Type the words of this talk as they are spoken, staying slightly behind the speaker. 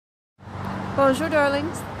Bonjour,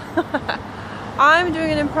 darlings. I'm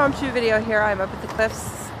doing an impromptu video here. I'm up at the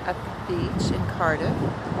cliffs at the beach in Cardiff.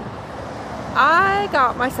 I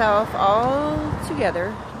got myself all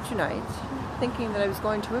together tonight thinking that I was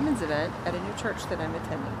going to a women's event at a new church that I'm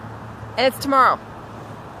attending. And it's tomorrow.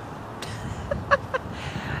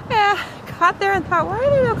 Yeah, got there and thought, why are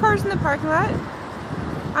there no cars in the parking lot?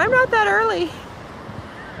 I'm not that early.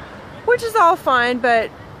 Which is all fine,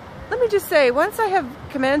 but let me just say, once I have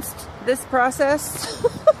commenced this process,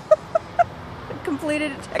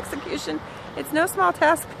 completed its execution, it's no small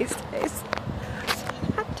task these days.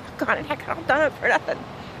 Doggone it, I got all done up for nothing.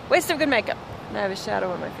 Waste of good makeup. And I have a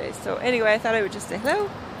shadow on my face. So anyway, I thought I would just say hello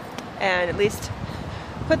and at least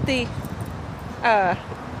put the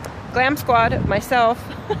glam squad of myself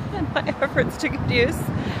and my efforts to good use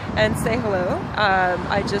and say hello.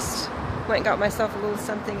 I just went and got myself a little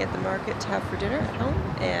something at the market to have for dinner at home,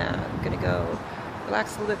 and I'm gonna go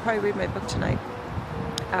relax a little bit, probably read my book tonight.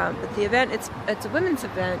 But the event, it's a women's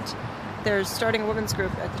event. They're starting a women's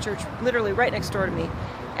group at the church literally right next door to me,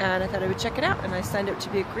 and I thought I would check it out, and I signed up to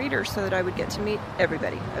be a greeter so that I would get to meet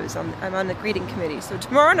everybody. I'm on the greeting committee, so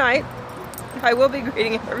tomorrow night I will be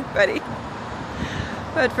greeting everybody.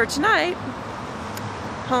 But for tonight,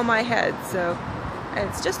 home I head. So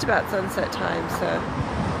it's just about sunset time, so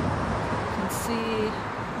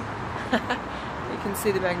you can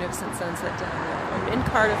see the magnificent sunset down there. I'm in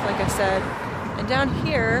Cardiff, like I said, and down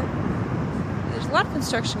here there's a lot of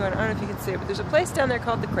construction going on. I don't know if you can see it, but there's a place down there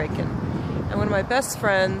called the Kraken, and one of my best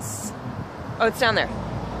friends, oh, it's down there,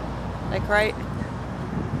 like right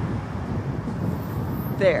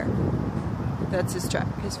there. That's his truck,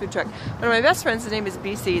 his food truck. One of my best friends, his name is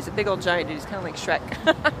BC. He's a big old giant dude. He's kind of like Shrek.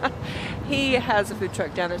 He has a food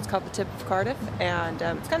truck down there. It's called the Tip of Cardiff, and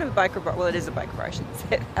it's kind of a biker bar. Well, it is a biker bar, I should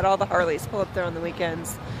say. At all the Harleys pull up there on the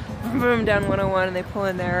weekends, boom, down 101, and they pull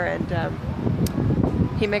in there, and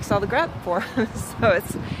he makes all the grub for them. So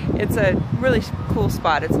it's a really cool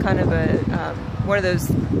spot. It's kind of a one of those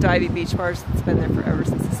divey beach bars that's been there forever,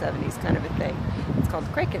 since the 70s, kind of a thing. It's called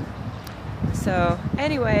the Kraken. So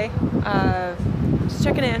anyway, just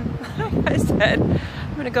checking in. Like I said,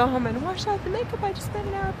 I'm gonna go home and wash out the makeup I just spent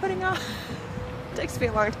an hour putting on. It takes me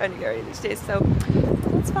a long time to get ready these days, so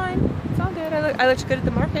that's fine. It's all good. I looked good at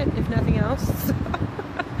the market, if nothing else. So,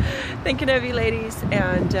 thinking of you ladies,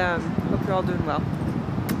 and hope you're all doing well.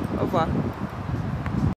 Au revoir.